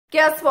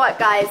Guess what,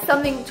 guys?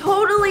 Something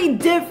totally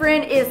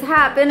different is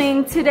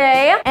happening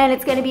today, and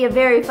it's gonna be a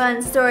very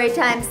fun story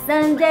time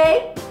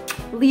Sunday.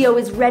 Leo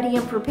is ready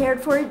and prepared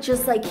for it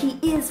just like he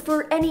is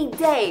for any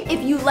day.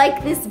 If you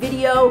like this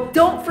video,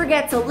 don't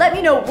forget to let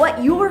me know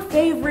what your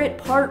favorite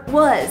part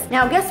was.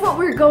 Now, guess what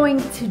we're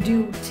going to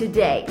do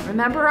today?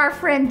 Remember our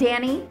friend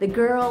Danny, the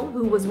girl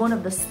who was one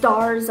of the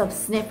stars of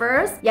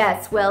Sniffers?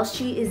 Yes, well,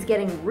 she is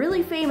getting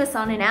really famous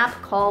on an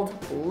app called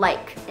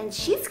Like. And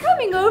she's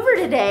coming over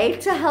today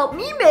to help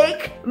me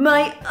make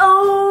my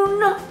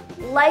own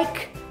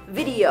Like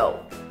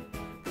video.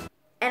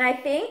 And I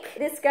think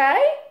this guy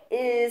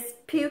is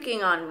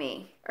puking on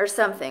me or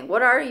something.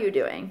 What are you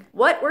doing?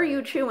 What were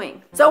you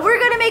chewing? So we're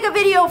gonna make a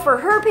video for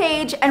her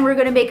page and we're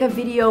gonna make a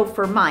video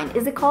for mine.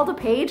 Is it called a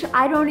page?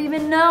 I don't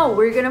even know.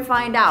 We're gonna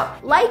find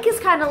out. Like is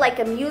kind of like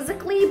a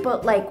Musical.ly,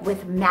 but like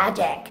with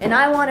magic. And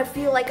I wanna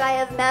feel like I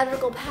have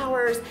magical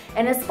powers.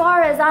 And as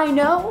far as I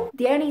know,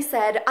 Danny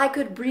said I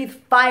could breathe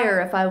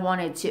fire if I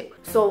wanted to.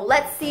 So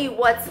let's see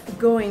what's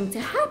going to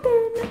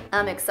happen.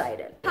 I'm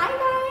excited. Hi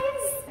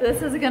guys.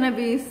 This is gonna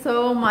be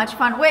so much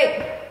fun.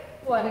 Wait.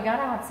 What? We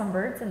gotta have some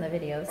birds in the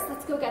videos.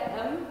 Let's go get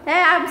them.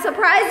 Hey, I'm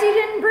surprised you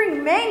didn't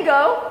bring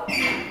Mango.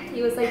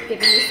 He was like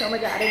giving me so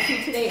much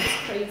attitude today, it's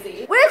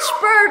crazy. Which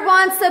bird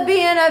wants to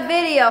be in a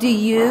video? Do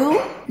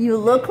you? You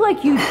look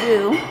like you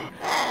do,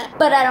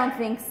 but I don't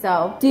think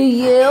so. Do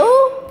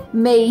you?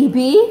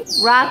 Maybe.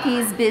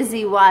 Rocky's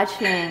busy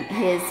watching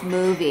his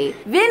movie.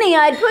 Vinny,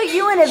 I'd put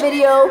you in a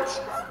video,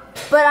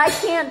 but I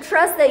can't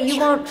trust that you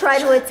won't try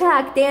to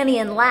attack Danny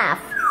and laugh.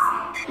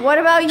 What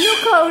about you,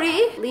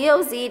 Cody?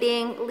 Leo's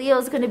eating.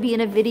 Leo's gonna be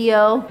in a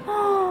video.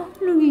 Oh,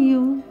 look at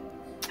you.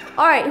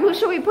 All right, who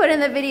should we put in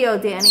the video,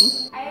 Danny?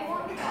 I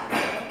want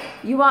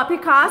Picasso. You want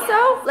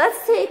Picasso?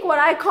 Let's take what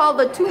I call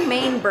the two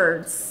main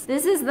birds.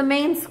 This is the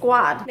main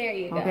squad. There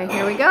you go. Okay,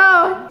 here we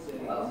go.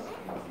 Whoa.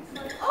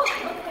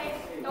 Oh, okay.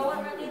 No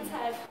one Merlin's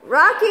head.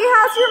 Rocky,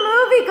 how's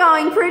your movie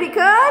going? Pretty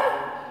good?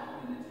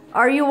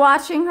 Are you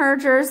watching her,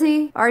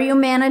 Jersey? Are you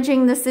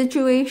managing the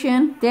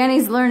situation?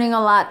 Danny's learning a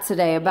lot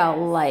today about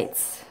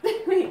lights.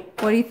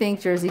 What do you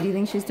think, Jersey? Do you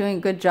think she's doing a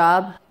good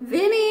job?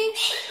 Vinny,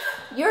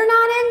 you're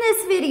not in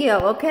this video,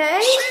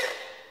 okay?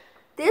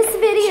 This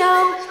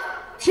video,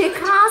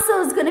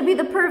 Picasso's gonna be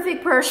the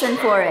perfect person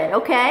for it,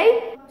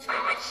 okay?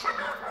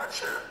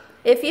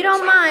 If you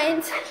don't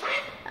mind,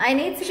 I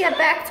need to get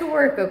back to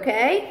work,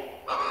 okay?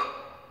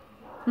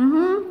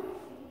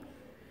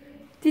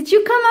 Did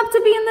you come up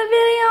to be in the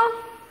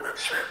video?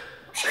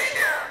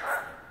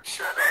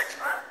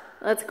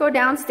 Let's go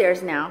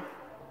downstairs now.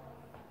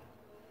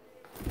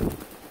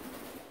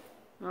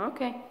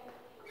 Okay.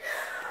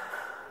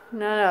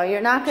 No,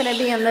 you're not gonna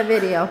be in the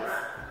video.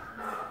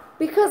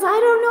 Because I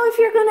don't know if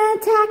you're gonna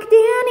attack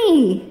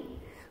Danny.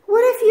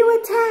 What if you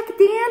attack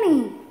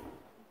Danny?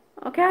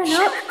 Okay,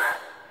 no.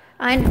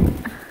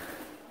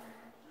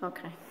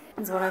 Okay.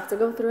 That's what I have to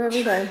go through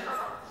every day.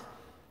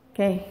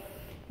 Okay,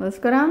 let's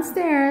go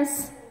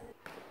downstairs.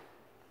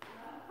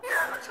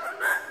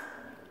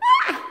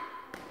 I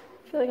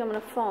feel like I'm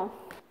gonna fall.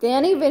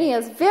 Danny Vinny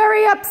is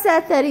very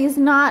upset that he's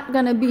not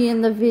gonna be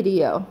in the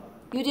video.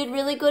 You did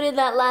really good in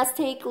that last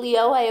take,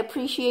 Leo. I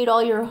appreciate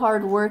all your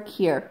hard work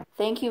here.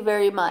 Thank you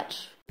very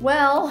much.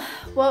 Well,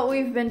 what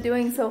we've been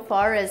doing so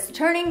far is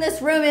turning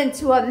this room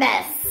into a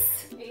mess.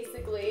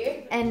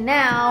 Basically. And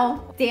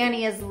now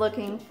Danny is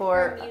looking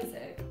for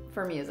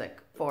music.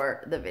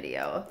 For the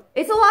video.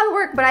 It's a lot of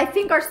work, but I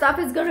think our stuff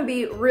is gonna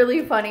be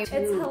really funny. It's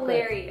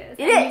hilarious.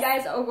 It is. You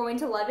guys are going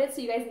to love it,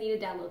 so you guys need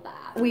to download the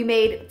app. We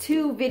made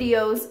 2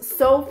 videos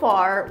so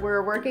far.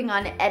 We're working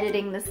on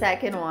editing the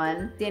second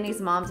one. Danny's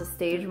mom's a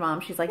stage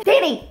mom. She's like,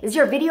 Danny, is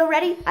your video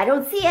ready? I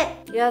don't see it.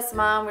 Yes,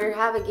 Mom, we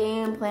have a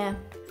game plan.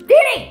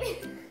 Danny,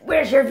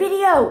 where's your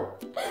video?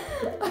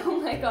 Oh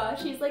my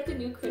gosh, she's like the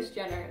new Kris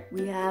Jenner.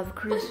 We have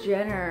Kris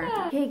Jenner.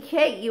 Hey,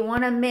 Kate, you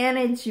wanna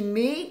manage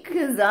me?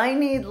 Cause I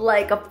need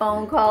like a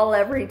phone call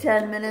every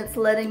 10 minutes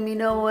letting me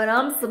know what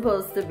I'm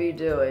supposed to be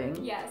doing.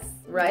 Yes.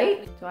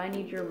 Right? So I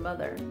need your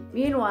mother.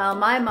 Meanwhile,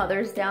 my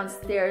mother's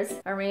downstairs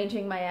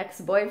arranging my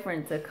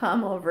ex-boyfriend to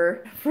come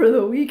over for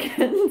the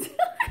weekend.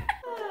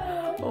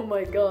 Oh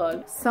my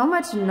God. So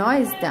much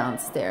noise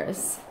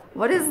downstairs.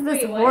 What is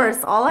this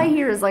horse? All I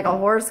hear is like a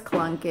horse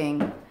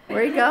clunking. Where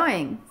are you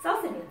going?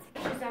 Salsa needs.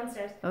 She's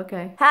downstairs.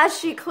 Okay. Has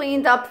she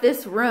cleaned up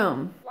this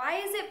room? Why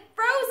is it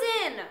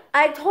frozen?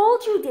 I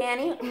told you,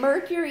 Danny,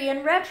 Mercury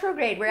in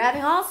retrograde. We're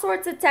having all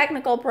sorts of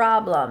technical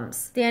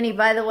problems. Danny,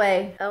 by the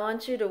way, I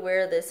want you to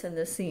wear this in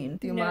the scene.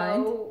 Do you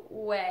mind? No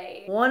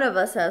way. One of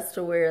us has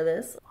to wear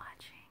this.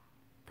 Watching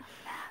the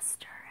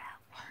master at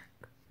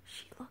work.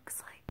 She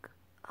looks like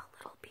a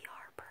little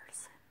PR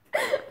person.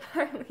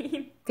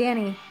 Marlene.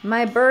 Danny,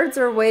 my birds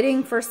are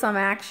waiting for some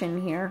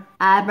action here.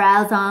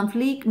 Eyebrows on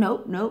fleek.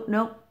 Nope.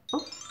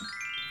 Oh,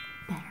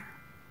 better.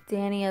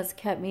 Danny has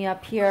kept me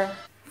up here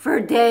for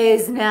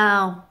days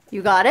now.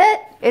 You got it?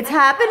 It's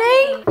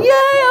happening? Yay,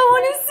 I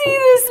want to see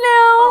this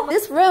now.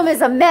 This room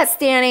is a mess,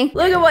 Danny.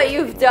 Look at what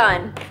you've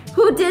done.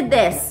 Who did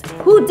this?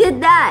 Who did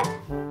that?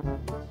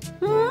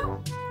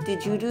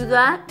 Did you do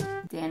that?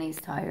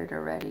 Danny's tired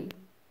already.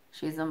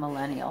 She's a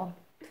millennial.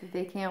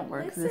 They can't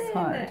work this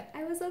hard.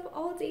 I was up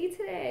all day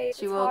today.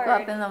 She woke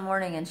up in the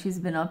morning and she's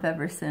been up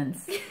ever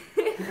since.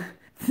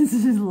 This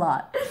is a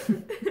lot.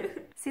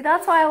 See,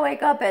 that's why I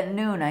wake up at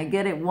noon. I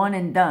get it one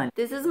and done.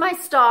 This is my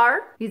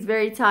star. He's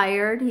very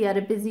tired. He had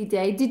a busy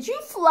day. Did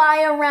you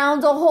fly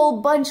around a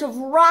whole bunch of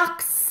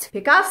rocks?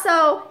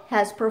 Picasso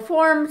has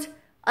performed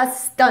a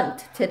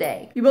stunt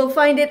today. You will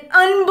find it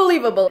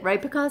unbelievable.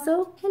 Right,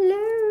 Picasso?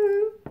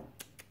 Hello.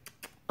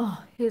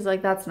 Oh, he's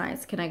like, that's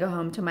nice. Can I go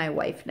home to my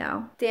wife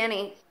now?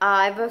 Danny,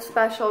 I have a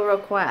special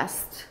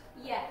request.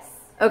 Yes.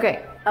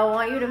 Okay, I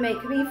want you to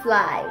make me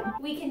fly.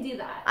 We can do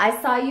that.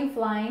 I saw you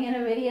flying in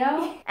a video,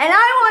 and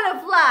I want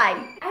to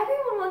fly.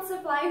 Everyone wants to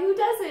fly. Who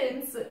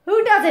doesn't?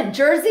 Who doesn't?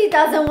 Jersey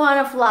doesn't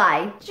want to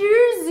fly.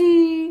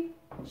 Jersey,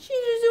 she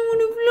doesn't want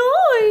to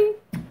fly,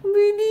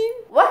 baby.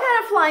 What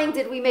kind of flying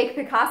did we make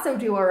Picasso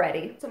do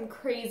already? Some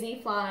crazy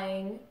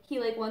flying. He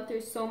like went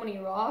through so many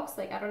rocks.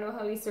 Like I don't know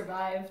how he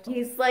survived.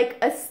 He's like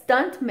a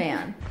stunt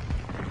man.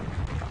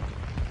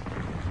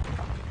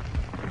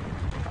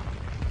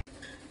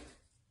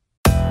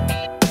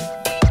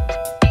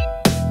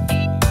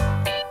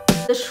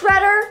 The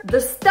shredder, the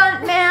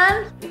stunt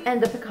man,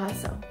 and the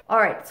Picasso. All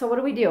right, so what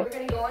do we do? We're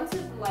gonna go onto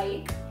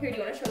like. Here, do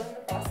you want to show them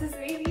the process,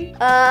 maybe? You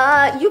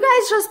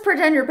guys just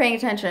pretend you're paying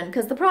attention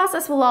because the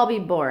process will all be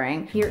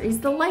boring. Here is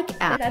the like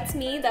app. That's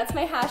me. That's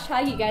my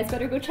hashtag. You guys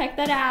better go check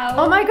that out.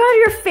 Oh my God,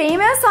 you're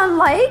famous on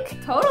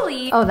like?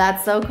 Totally. Oh,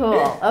 that's so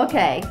cool.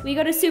 Okay. We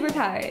go to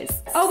superpowers.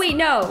 Oh wait,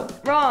 no,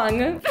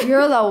 wrong.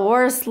 You're the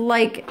worst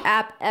like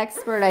app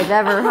expert I've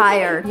ever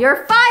hired.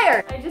 You're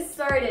fired. I just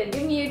started.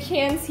 Give me a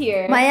chance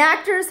here. My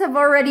actors have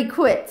already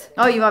quit.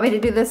 Oh, you want me to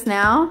do this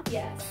now?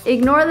 Yes.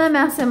 Ignore the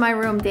mess in my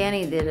room.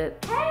 Danny did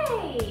it.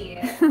 Hey.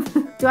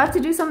 Do I have to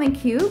do something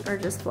cute or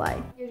just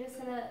fly? You're just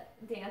gonna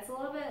dance a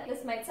little bit.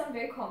 This might sound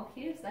very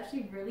complicated. It's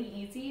actually really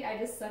easy. I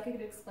just suck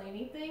at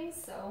explaining things,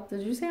 so.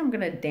 Did you say I'm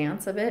gonna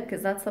dance a bit?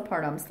 Because that's the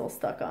part I'm still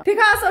stuck on.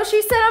 Picasso,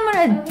 she said I'm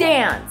gonna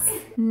dance.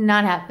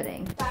 Not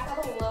happening. Back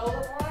up a little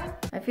bit more.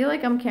 I feel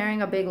like I'm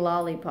carrying a big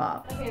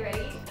lollipop. Okay,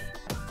 ready?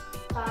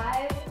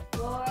 5,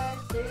 4,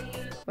 3.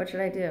 What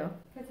should I do?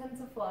 Pretend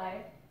to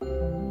fly.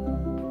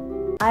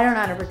 I don't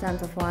know how to pretend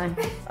to fly.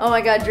 Oh my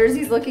God,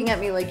 Jersey's looking at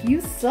me like, you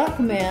suck,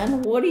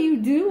 man. What are you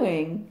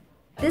doing?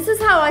 This is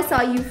how I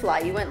saw you fly.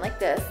 You went like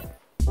this.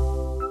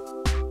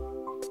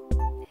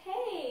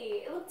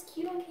 Hey, it looks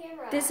cute on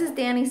camera. This is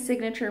Danny's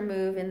signature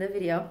move in the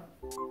video.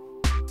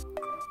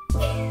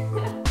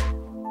 It's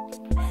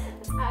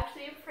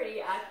actually pretty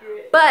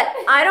accurate. But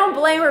I don't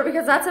blame her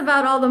because that's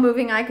about all the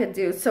moving I could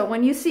do. So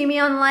when you see me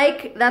on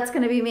like, that's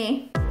gonna be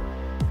me.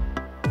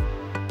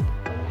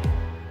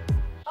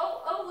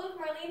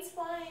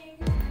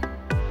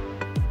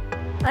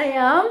 I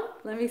am?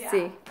 Let me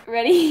see.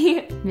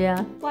 Ready?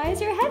 Yeah. Why is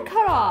your head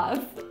cut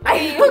off?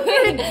 I look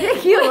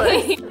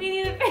ridiculous. Wait, we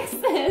need to fix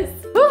this.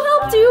 Who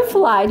helped you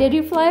fly? Did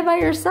you fly by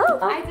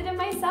yourself? I did it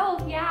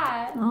myself,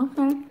 yeah.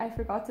 Okay. I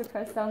forgot to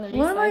press down the resize.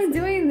 What am I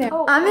doing there?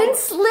 Oh, I'm in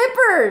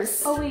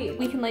slippers. Oh wait,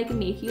 we can like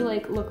make you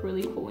like look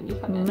really cool when you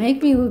come in.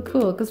 Make me look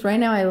cool, because right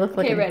now I look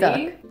like a ready? duck.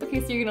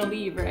 Okay, so you're gonna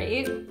leave,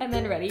 right? And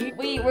then ready?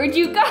 Wait, where'd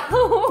you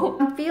go?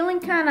 I'm feeling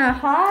kind of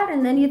hot,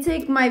 and then you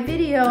take my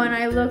video and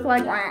I look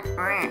like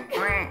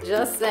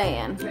just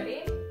saying.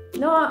 Ready?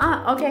 No,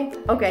 okay,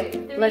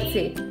 let's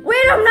see.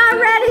 Wait, I'm not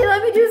ready.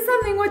 Let me do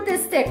something with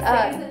this stick.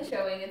 It isn't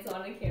showing, it's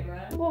on the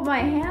camera. Well, my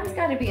hand's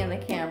gotta be in the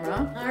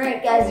camera. All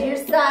right, guys, you're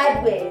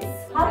sideways.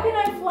 How can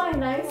I fly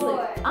nicely?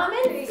 4, I'm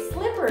in 3.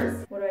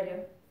 slippers. What do I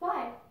do?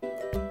 Fly.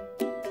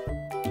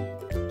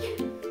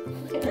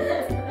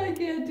 I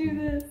can't do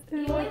this.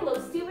 You only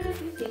look stupid if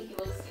you think you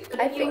look stupid.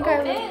 I If you think I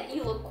own look- it,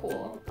 you look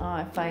cool. Oh,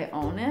 if I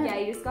own it? Yeah,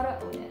 you just gotta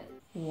own it.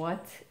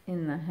 What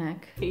in the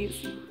heck?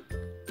 Peace.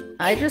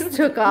 I just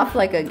took off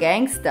like a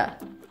gangsta.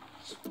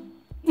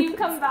 You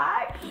come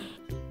back.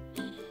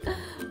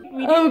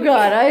 Oh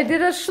God, I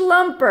did a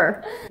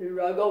schlumper. Here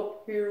I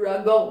go, here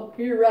I go,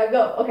 here I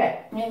go.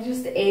 Okay, I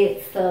just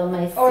ate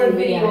my Or celiac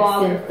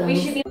video. symptoms. We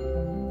should be.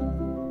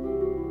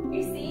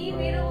 You see,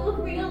 made it look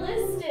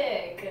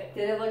realistic.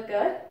 Did it look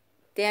good?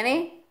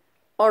 Danny?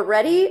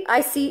 Already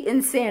I see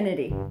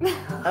insanity.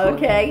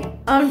 Okay?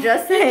 I'm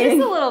just saying.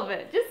 Just a little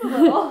bit, just a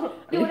little.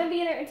 It wouldn't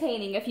be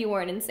entertaining if you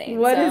weren't insane.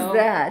 What so. is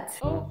that?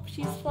 Oh,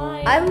 she's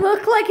flying. I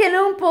look like an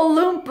Oompa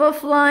Loompa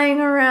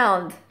flying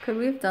around. Could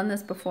we have done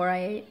this before I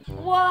ate?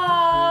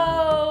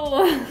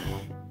 Whoa!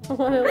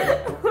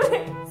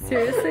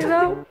 Seriously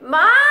though?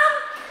 Mom?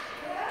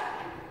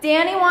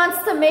 Danny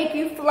wants to make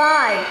you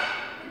fly.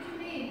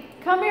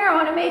 Come here, I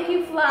want to make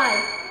you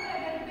fly.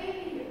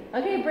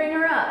 Okay, bring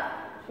her up.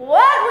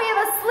 What? We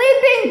have a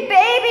sleeping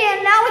baby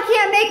and now we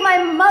can't make my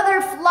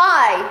mother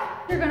fly.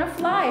 You're gonna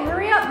fly.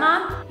 Hurry up,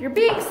 Mom. You're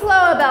being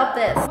slow about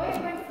this. Why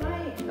am I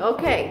flying?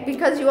 Okay,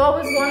 because you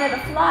always wanted to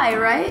fly,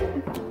 right?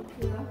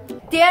 Yeah.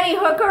 Danny,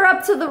 hook her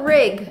up to the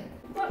rig.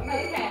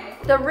 Okay.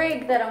 The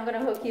rig that I'm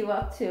gonna hook you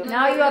up to.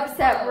 Now you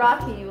upset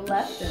Rocky, you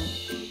left him.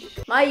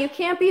 Ma, you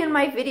can't be in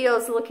my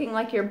videos looking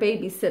like you're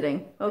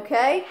babysitting,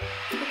 okay?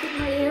 Look at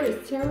my hair,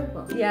 it's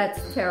terrible. Yeah,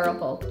 it's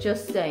terrible.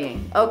 Just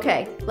saying.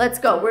 Okay, let's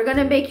go. We're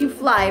gonna make you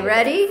fly.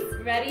 Ready?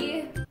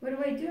 Ready? What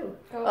do I do?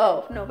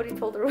 Oh, nobody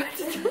told her what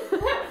to do.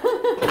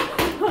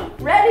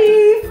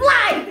 Ready,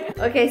 fly!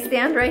 Okay,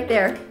 stand right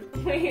there.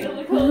 Wait,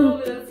 look a little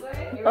bit this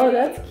way. You Oh, ready?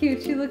 that's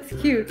cute. She looks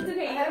cute. It's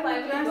okay, I you have can fly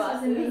my with your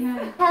glasses in my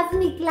hand. Have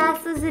me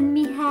glasses in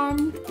me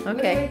hand.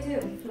 Okay. What do I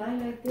do? Fly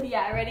like this?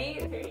 Yeah,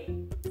 ready?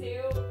 3,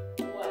 2,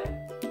 1.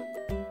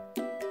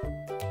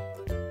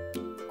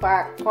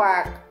 Quack,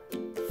 quack.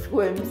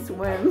 Swim,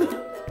 swim. Whee!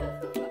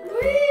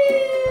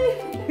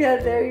 Yeah,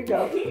 there you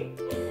go.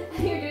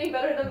 You're doing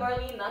better than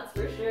Marlene, that's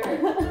for sure.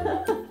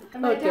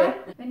 Am I Okay. done?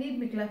 I need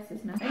my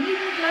glasses now. I need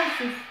my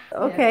glasses.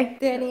 Okay.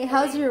 Danny,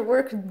 how's your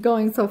work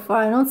going so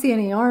far? I don't see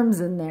any arms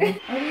in there.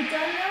 Are we done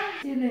now?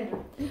 See you later.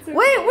 It's okay.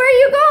 Wait, where are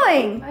you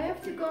going? I have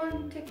to go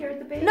and take care of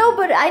the baby. No,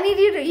 but I need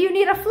you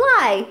need to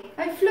fly.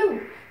 I flew.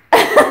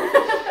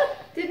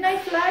 Didn't I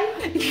fly?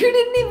 You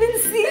didn't even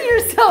see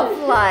yourself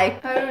fly.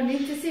 I don't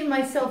need to see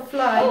myself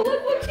fly. Oh,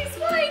 look, she's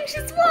flying,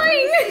 she's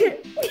flying!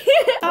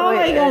 Oh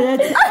my god,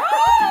 that's...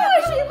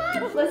 Oh, she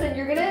left! Listen,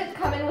 you're gonna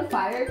come in with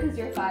fire because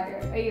you're fire.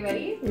 Are you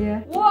ready?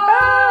 Yeah. Whoa!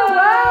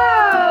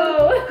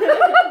 Wow!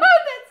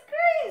 That's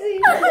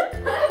crazy.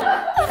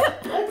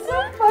 That's so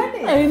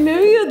funny. I knew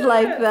you'd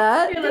like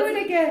that. Do it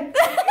again.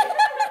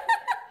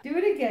 Do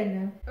it again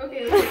now.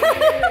 Okay,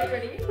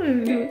 ready?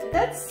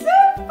 That's so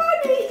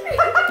funny.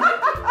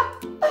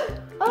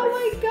 Oh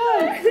my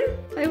god.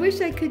 I wish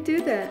I could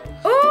do that.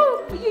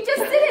 Oh, you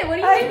just did it. What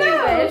do you I think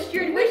know. you wished?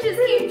 Your wishes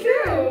came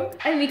true.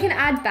 And we can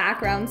add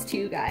backgrounds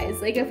too,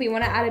 guys. Like if we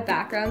want to add a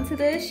background to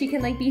this, she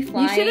can like be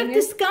flying. You should have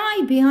the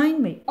sky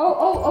behind me.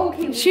 Oh,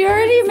 okay. She's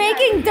already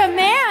making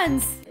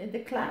demands. The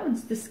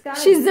clouds, the sky.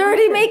 She's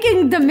already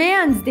making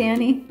demands,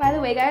 Danny. By the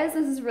way, guys,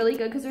 this is really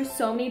good because there's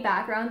so many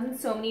backgrounds and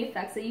so many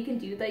effects that you can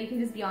do that you can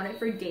just be on it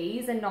for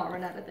days and not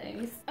run out of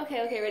things.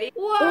 Okay, ready?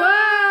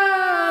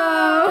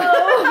 Whoa!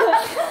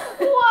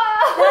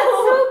 Whoa! That's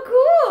so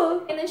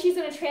cool. And then she's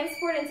gonna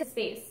transport into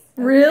space.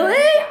 Really?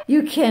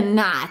 You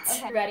cannot.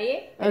 Okay,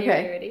 ready?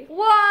 Okay. Ready?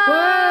 Whoa!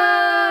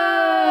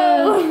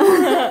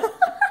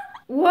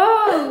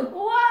 Whoa.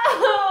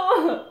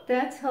 Whoa!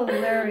 That's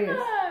hilarious.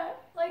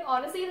 Like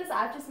honestly, this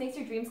app just makes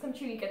your dreams come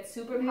true. You get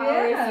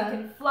superpowers, Yeah. you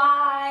can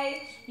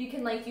fly, you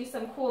can like do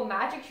some cool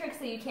magic tricks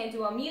that you can't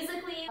do on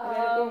Musically. I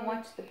gotta go and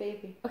watch the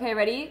baby. Okay,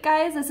 ready?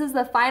 Guys, this is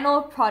the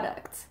final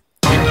product.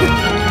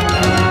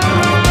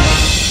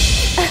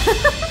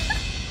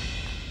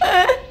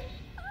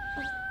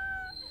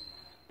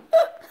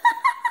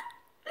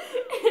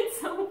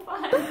 It's so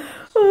fun.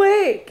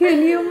 Wait,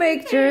 can you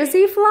make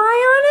Jersey fly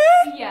on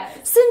it? Yes.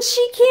 Since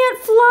she can't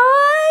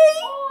fly?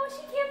 Oh,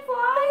 she can't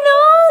fly?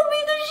 No,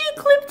 because she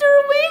clipped her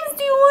wings.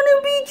 Do you want to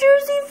be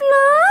Jersey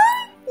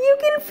fly? You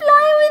can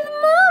fly with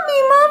Mommy.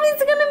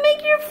 Mommy's gonna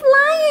make your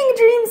flying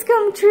dreams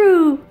come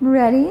true.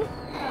 Ready?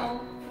 No.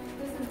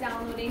 This is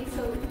downloading,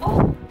 so...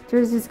 Oh!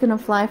 Jersey's gonna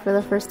fly for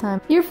the first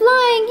time. You're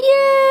flying!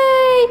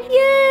 Yay!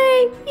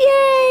 Yay!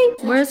 Yay!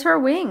 Where's her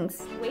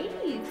wings? Wait,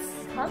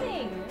 it's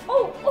coming.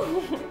 Oh!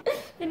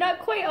 They're not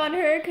quite on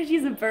her because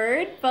she's a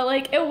bird, but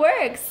like, it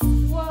works.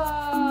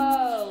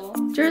 Whoa!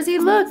 Jersey,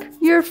 look.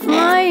 You're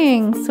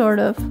flying, sort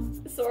of.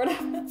 Sort of.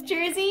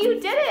 Jersey, you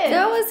did it!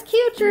 That was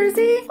cute,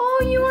 Jersey.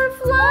 Oh, you are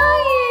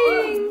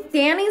flying.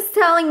 Danny's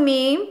telling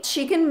me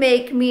she can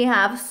make me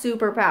have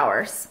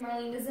superpowers.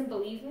 Marlene doesn't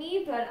believe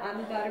me, but I'm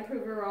about to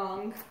prove her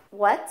wrong.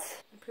 What?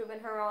 I'm proving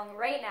her wrong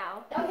right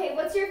now. Okay,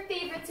 what's your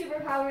favorite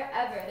superpower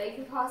ever that you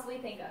could possibly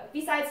think of?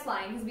 Besides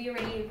flying, because we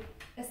already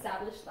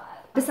established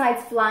that.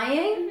 Besides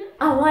flying,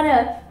 I want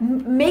to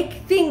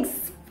make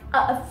things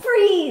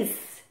freeze.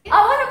 I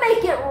want to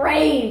make it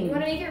rain. You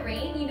want to make it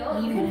rain? You know,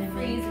 you can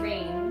freeze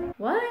rain.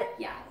 What?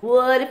 Yeah.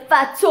 What if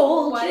I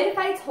told What you? if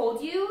I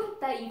told you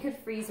that you could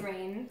freeze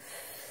rain?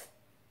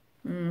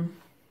 Yeah,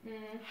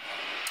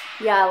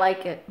 I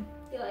like it.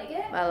 You like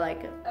it? I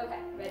like it. Okay,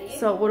 ready?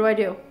 So what do I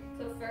do?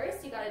 So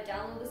first, you gotta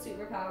download the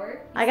superpower.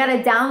 I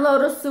gotta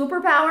download a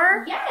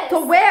superpower? Yes! To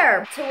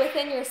where? To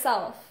within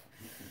yourself.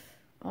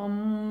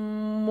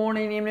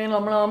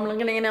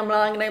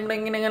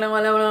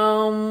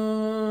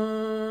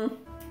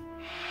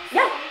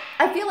 Yeah,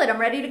 I feel it. I'm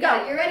ready to go.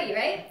 Yeah, you're ready,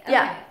 right?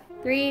 Yeah.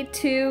 3,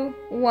 2,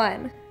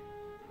 1.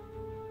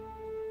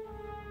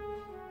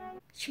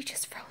 She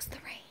just froze the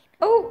rain.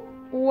 Oh,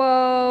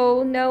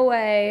 whoa, no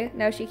way.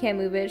 No, she can't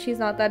move it. She's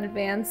not that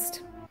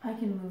advanced. I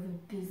can move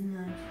it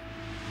business.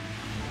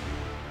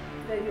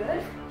 Did I do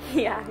it?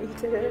 Yeah, you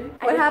did it.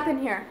 What happened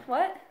here?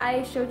 What?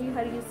 I showed you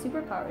how to use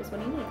superpowers. What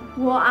do you mean?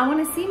 Well, I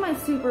want to see my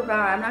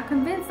superpower. I'm not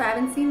convinced. I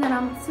haven't seen that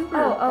I'm super.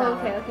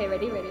 Okay.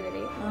 Ready.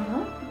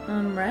 Uh-huh.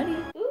 I'm ready.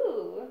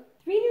 Ooh,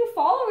 3 new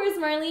followers,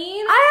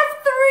 Marlene. I have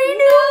 3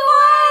 new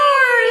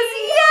followers!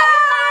 Yay!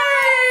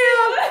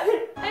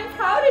 I'm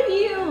proud of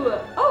you.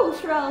 Oh, Oh,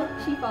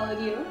 Sherelle, she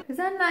followed you. Is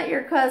that not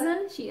your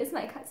cousin? She is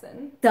my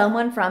cousin.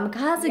 Someone from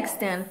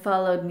Kazakhstan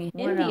followed me.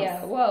 What India,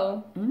 else?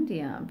 whoa.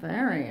 India,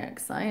 very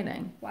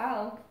exciting.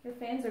 Wow, your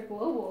fans are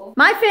global.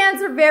 My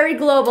fans are very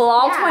global,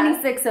 all Yeah.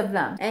 26 of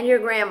them. And your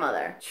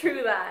grandmother.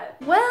 True that.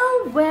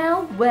 Well,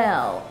 well,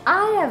 well,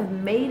 I have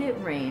made it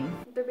rain.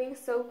 They're being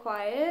so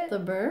quiet. The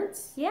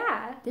birds?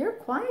 Yeah. They're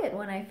quiet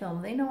when I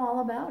film. They know all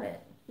about it.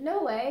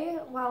 No way.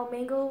 Wow,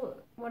 Mango,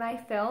 when I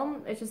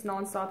film, it's just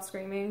non-stop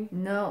screaming.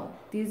 No,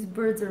 these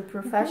birds are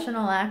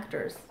professional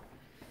actors.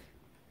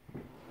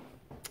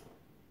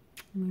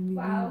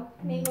 Wow,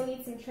 Mango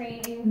needs some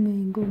training.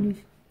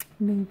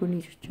 Mango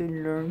needs to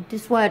learn.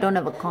 This is why I don't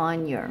have a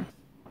conure.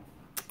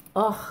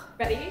 Ugh.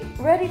 Ready?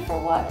 Ready for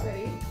what?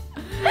 Ready?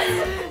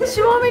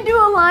 She want me to do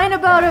a line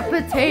about a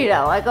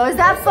potato. I go, is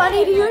that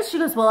funny to you? She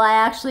goes, well, I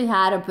actually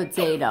had a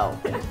potato.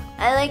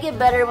 I like it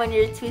better when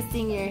you're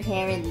twisting your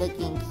hair and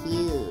looking cute. Do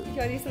you want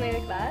to do something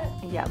like that?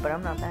 Yeah, but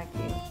I'm not that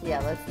cute. Yeah,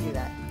 let's do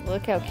that.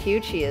 Look how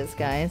cute she is,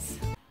 guys.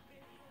 Do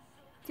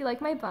you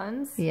like my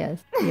buns?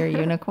 Yes, your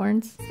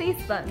unicorns.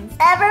 Space buns.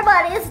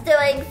 Everybody's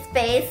doing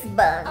space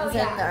buns Oh, in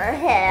yeah. their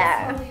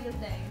hair. That's totally the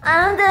thing.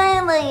 I'm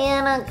doing the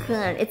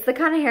unicorn. It's the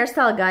kind of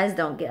hairstyle guys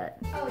don't get.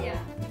 Oh yeah,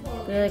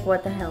 totally. They're like,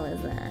 what the hell is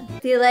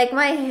that? Do you like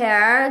my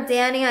hair?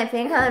 Danny, I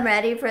think I'm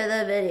ready for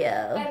the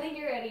video. I think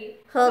you're ready.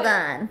 Hold But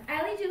on. I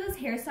only do those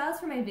hairstyles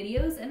for my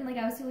videos, and like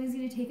I was too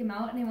lazy to take them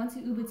out, and I went to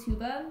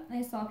Ubatuba, and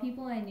I saw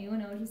people I knew,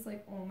 and I was just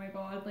like, oh my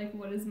god, like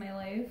what is my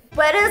life?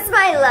 What is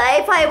my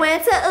life? I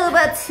went to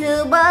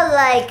Ubatuba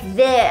like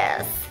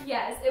this.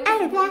 Yes, it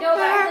was, no,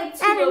 I had like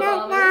 2 of them,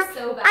 it was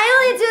so bad. I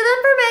only do them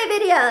for my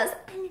videos.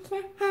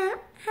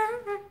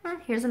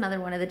 Here's another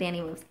one of the Danny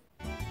moves.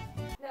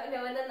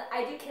 No, and then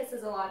I do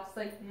kisses a lot, just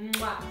like,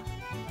 mwah.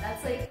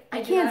 That's like,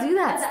 I can't do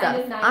that at the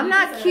end stuff. of I'm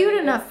not 90% cute of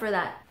enough for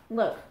that.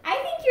 Look, I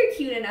think you're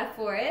cute enough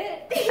for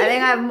it. I think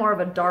I have more of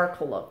a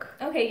dark look.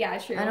 Okay, yeah,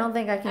 true. I don't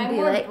think I can I'm be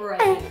more like.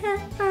 bright.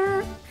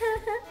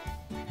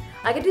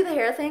 I could do the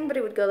hair thing, but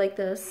it would go like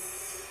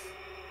this.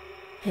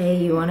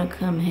 Hey, you wanna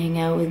come hang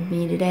out with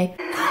me today?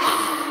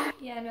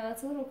 Yeah, no,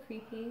 that's a little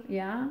creepy.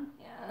 Yeah?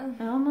 Yeah.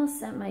 I almost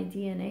sent my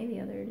DNA the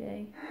other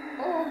day.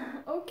 Oh,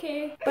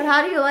 okay. But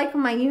how do you like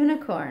my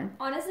unicorn?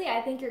 Honestly,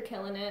 I think you're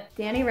killing it.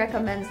 Danny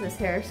recommends this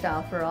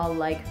hairstyle for all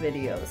like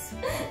videos.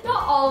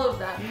 Not all of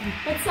them,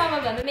 but some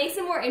of them. It makes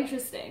it more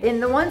interesting. In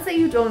the ones that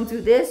you don't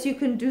do this, you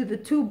can do the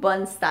 2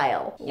 bun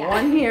style. Yeah.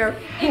 One here,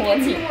 It one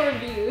gets you here. more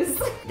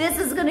views. This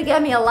is gonna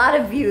get me a lot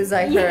of views,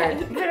 I heard. Yeah.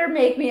 You better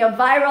make me a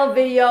viral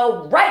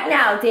video right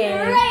now,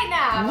 Danny. Right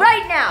now.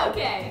 Right now.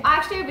 Okay.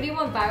 Actually, our video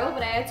went viral,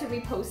 but I had to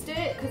repost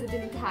it because it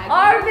didn't tag me.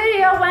 Our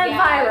video went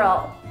Yeah.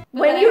 viral. But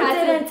When then you I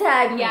had didn't to,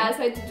 tag me. Yeah,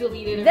 so I had to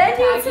delete it. And Then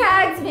you retag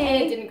tagged me.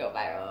 And it didn't go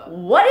viral.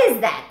 What is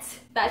that?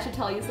 That should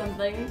tell you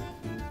something.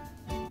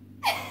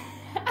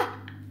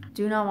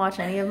 Do not watch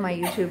any of my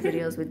YouTube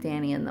videos with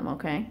Danny in them,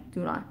 okay?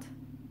 Do not.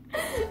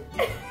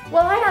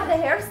 Well, I have the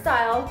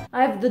hairstyle,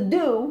 I have the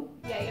do,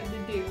 Yeah, you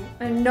have to do.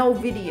 and no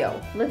video.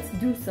 Let's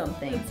do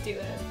something. Let's do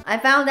it. I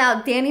found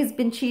out Danny's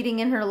been cheating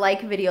in her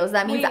like videos.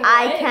 That means Wait,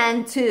 I what?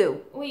 can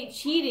too. Wait,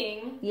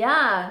 cheating?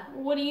 Yeah.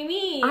 What do you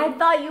mean? I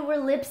thought you were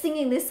lip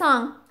singing this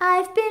song.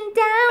 I've been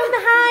down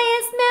the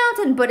highest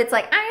mountain, but it's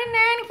like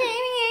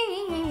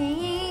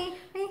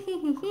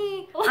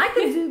I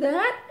can do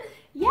that.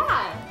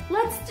 Yeah.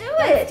 Let's do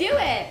Let's it. do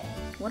it.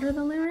 What are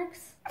the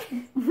lyrics?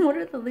 What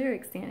are the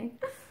lyrics, Danny?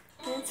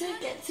 And to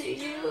get to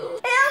you.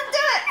 And do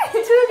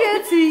it. To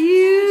get to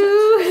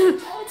you.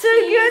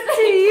 To get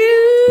to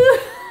you.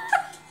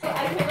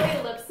 I couldn't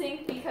really lip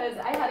sync because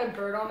I had a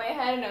bird on my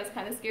head and I was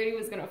kind of scared he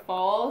was gonna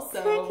fall.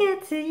 So To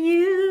get to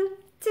you.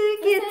 To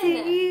get to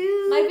Listen,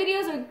 you. my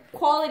videos are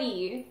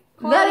quality.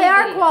 They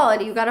are videos.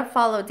 quality. You gotta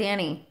follow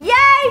Danny. Yay!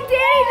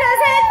 Danny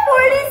just hit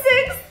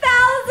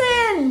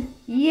 46,000!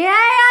 Yay! I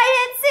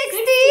hit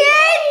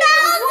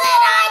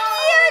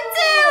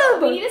 68,000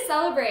 on We YouTube! need to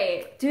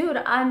celebrate. Dude,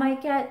 I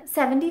might get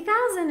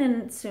 70,000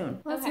 in soon.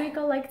 Let's Okay. make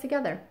a like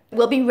together.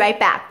 We'll be right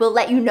back. We'll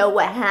let you know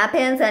what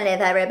happens and if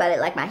everybody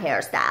liked my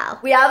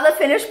hairstyle. We have the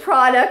finished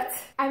product.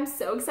 I'm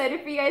so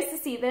excited for you guys to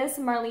see this.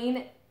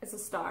 Marlene is a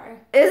star.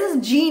 This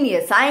is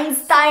genius.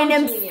 Einstein So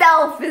genius.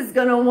 himself is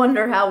gonna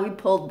wonder how we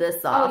pulled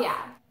this off. Oh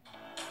yeah.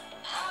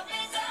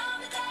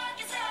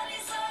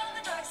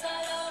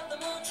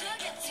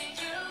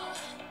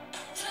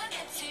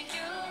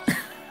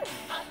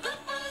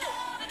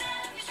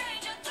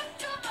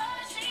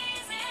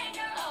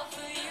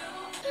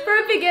 For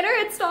a beginner,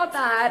 it's not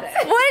bad. What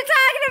are you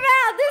talking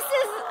about? This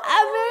is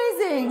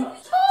amazing.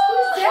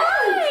 Oh,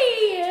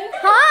 hi!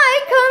 Hi,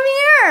 come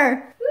here.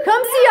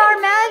 Come see our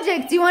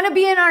magic. Do you want to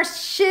be in our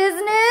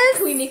shizness?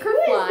 Can we make her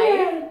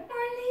fly?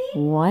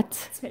 What?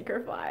 Let's make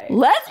her fly.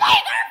 Let's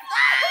make her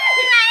fly!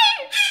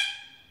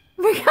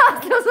 Oh my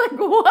God, I was like,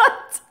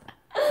 what?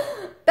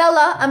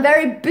 Bella, I'm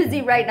very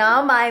busy right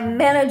now. My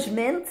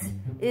management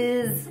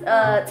is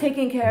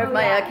taking care of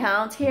my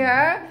account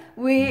here.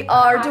 We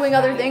are doing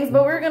other things,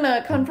 but we're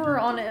gonna confer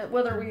on it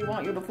whether we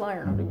want you to fly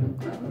or not.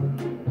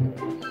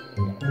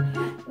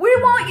 We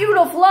want you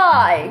to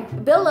fly.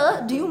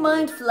 Bella, do you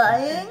mind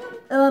flying?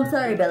 Oh, I'm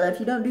sorry, Bella. If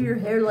you don't do your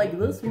hair like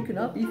this, you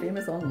cannot be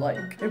famous on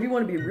like. If you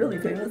want to be really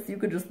famous, you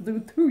could just do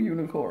 2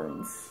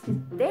 unicorns.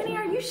 Danny,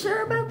 are you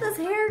sure about this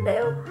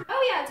hairdo?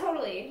 Oh yeah,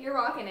 totally. You're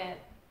rocking it.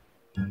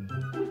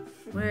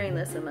 Wearing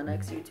this in my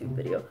next YouTube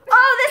video.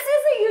 Oh, this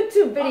is a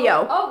YouTube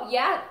video. Oh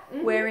yeah.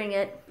 Mm-hmm. Wearing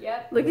it.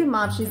 Yep. Look at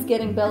Mom. She's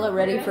getting Bella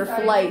ready for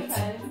flight.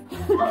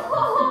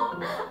 Oh,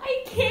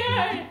 I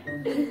can't.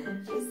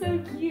 She's so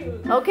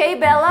cute. Okay,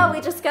 Bella,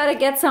 we just gotta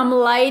get some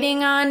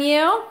lighting on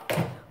you.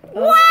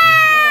 Wow!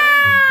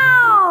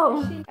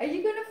 Are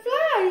you gonna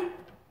fly?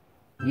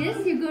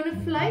 Yes, you're gonna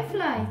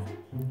fly.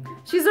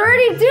 She's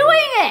already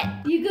doing it.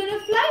 You're gonna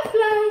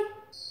fly.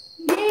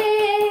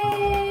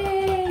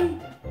 Yay!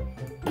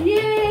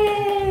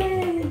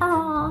 Yay!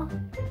 Aw.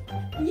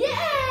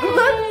 Yay!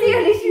 Look,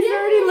 Danny, she's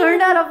already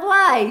learned how to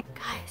fly.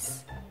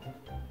 Guys,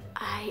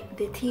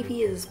 the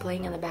TV is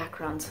playing in the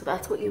background, so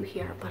that's what you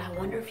hear. But I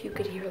wonder if you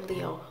could hear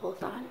Leo.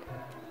 Hold on.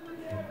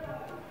 Damn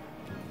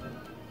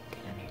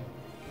it.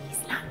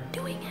 He's not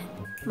doing it.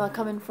 I'm gonna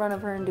come in front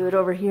of her and do it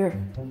over here.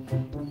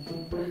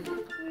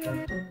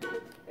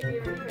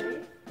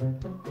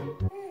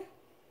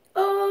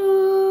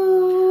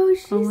 Oh,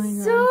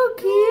 she's so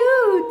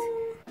cute.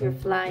 You're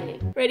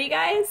flying. Ready,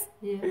 guys?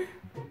 Yeah.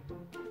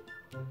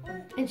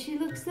 And she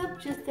looks up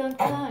just on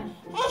time.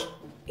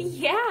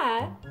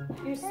 Yeah.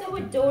 You're so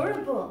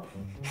adorable.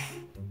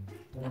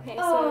 Okay,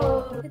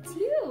 Oh. so it's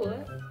you.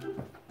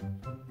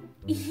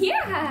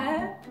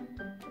 Yeah.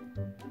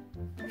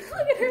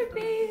 Look at her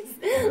face.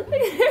 Look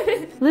at her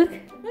face. Look.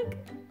 Look.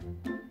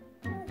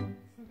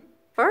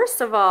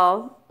 First of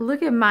all,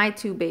 look at my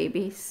 2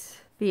 babies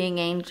being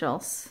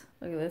angels.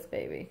 Look at this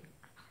baby.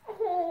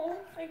 Oh,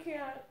 I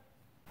can't.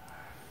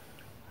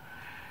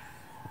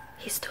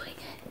 He's doing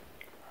it.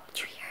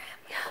 Did you hear him?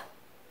 Yeah.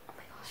 Oh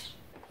my gosh.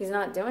 He's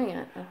not doing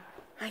it.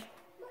 Hi. Is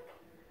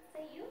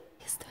that you?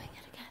 He's doing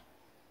it again.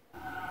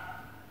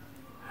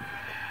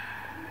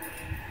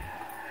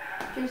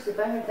 Jeez, if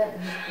I heard that.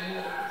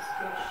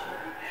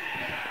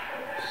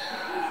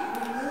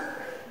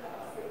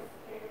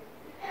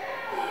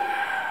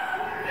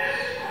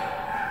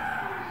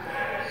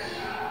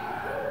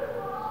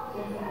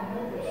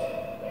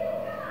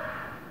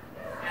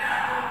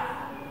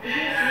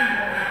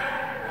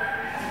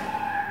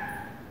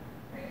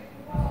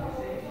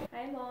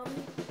 Hi, Mom.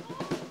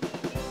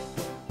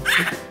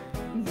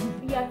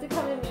 You have to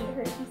come and meet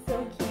her. She's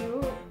so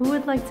cute. Who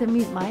would like to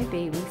meet my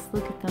babies?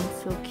 Look at them,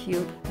 so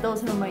cute.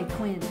 Those are my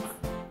twins.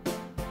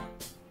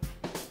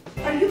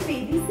 Are you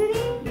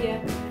babysitting?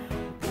 Yeah.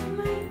 Oh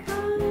my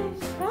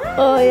gosh.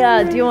 Oh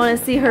yeah, do you want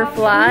to see her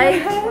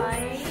fly?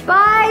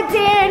 Bye,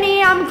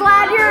 Danny. I'm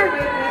glad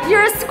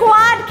your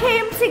squad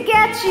came to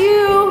get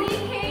you. We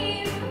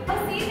came.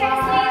 I'll see you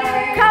guys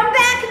later. Come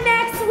back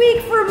next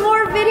week for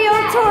more video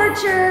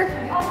torture.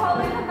 I'll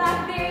probably come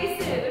back very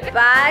soon.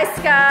 Bye,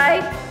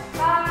 Sky.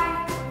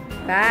 Bye.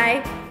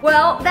 Bye.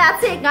 Well,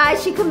 that's it,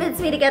 guys. She convinced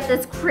me to get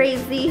this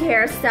crazy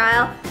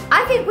hairstyle.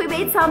 I think we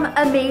made some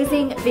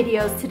amazing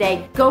videos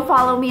today. Go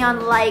follow me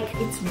on Like.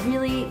 It's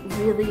really,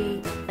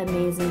 really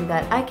amazing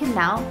that I can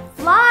now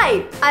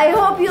fly. I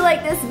hope you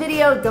like this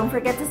video. Don't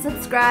forget to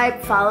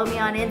subscribe. Follow me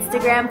on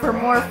Instagram for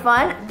more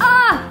fun.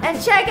 And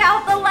check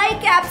out the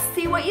Like app.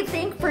 See what you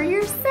think for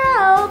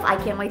yourself. I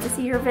can't wait to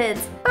see your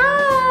vids.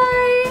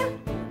 Bye.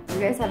 Do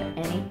you guys have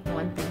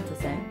one thing to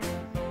say?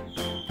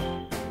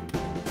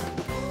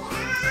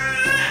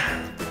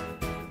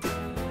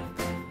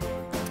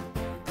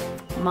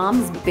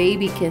 Mom's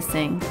baby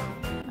kissing.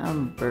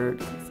 I'm a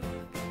bird.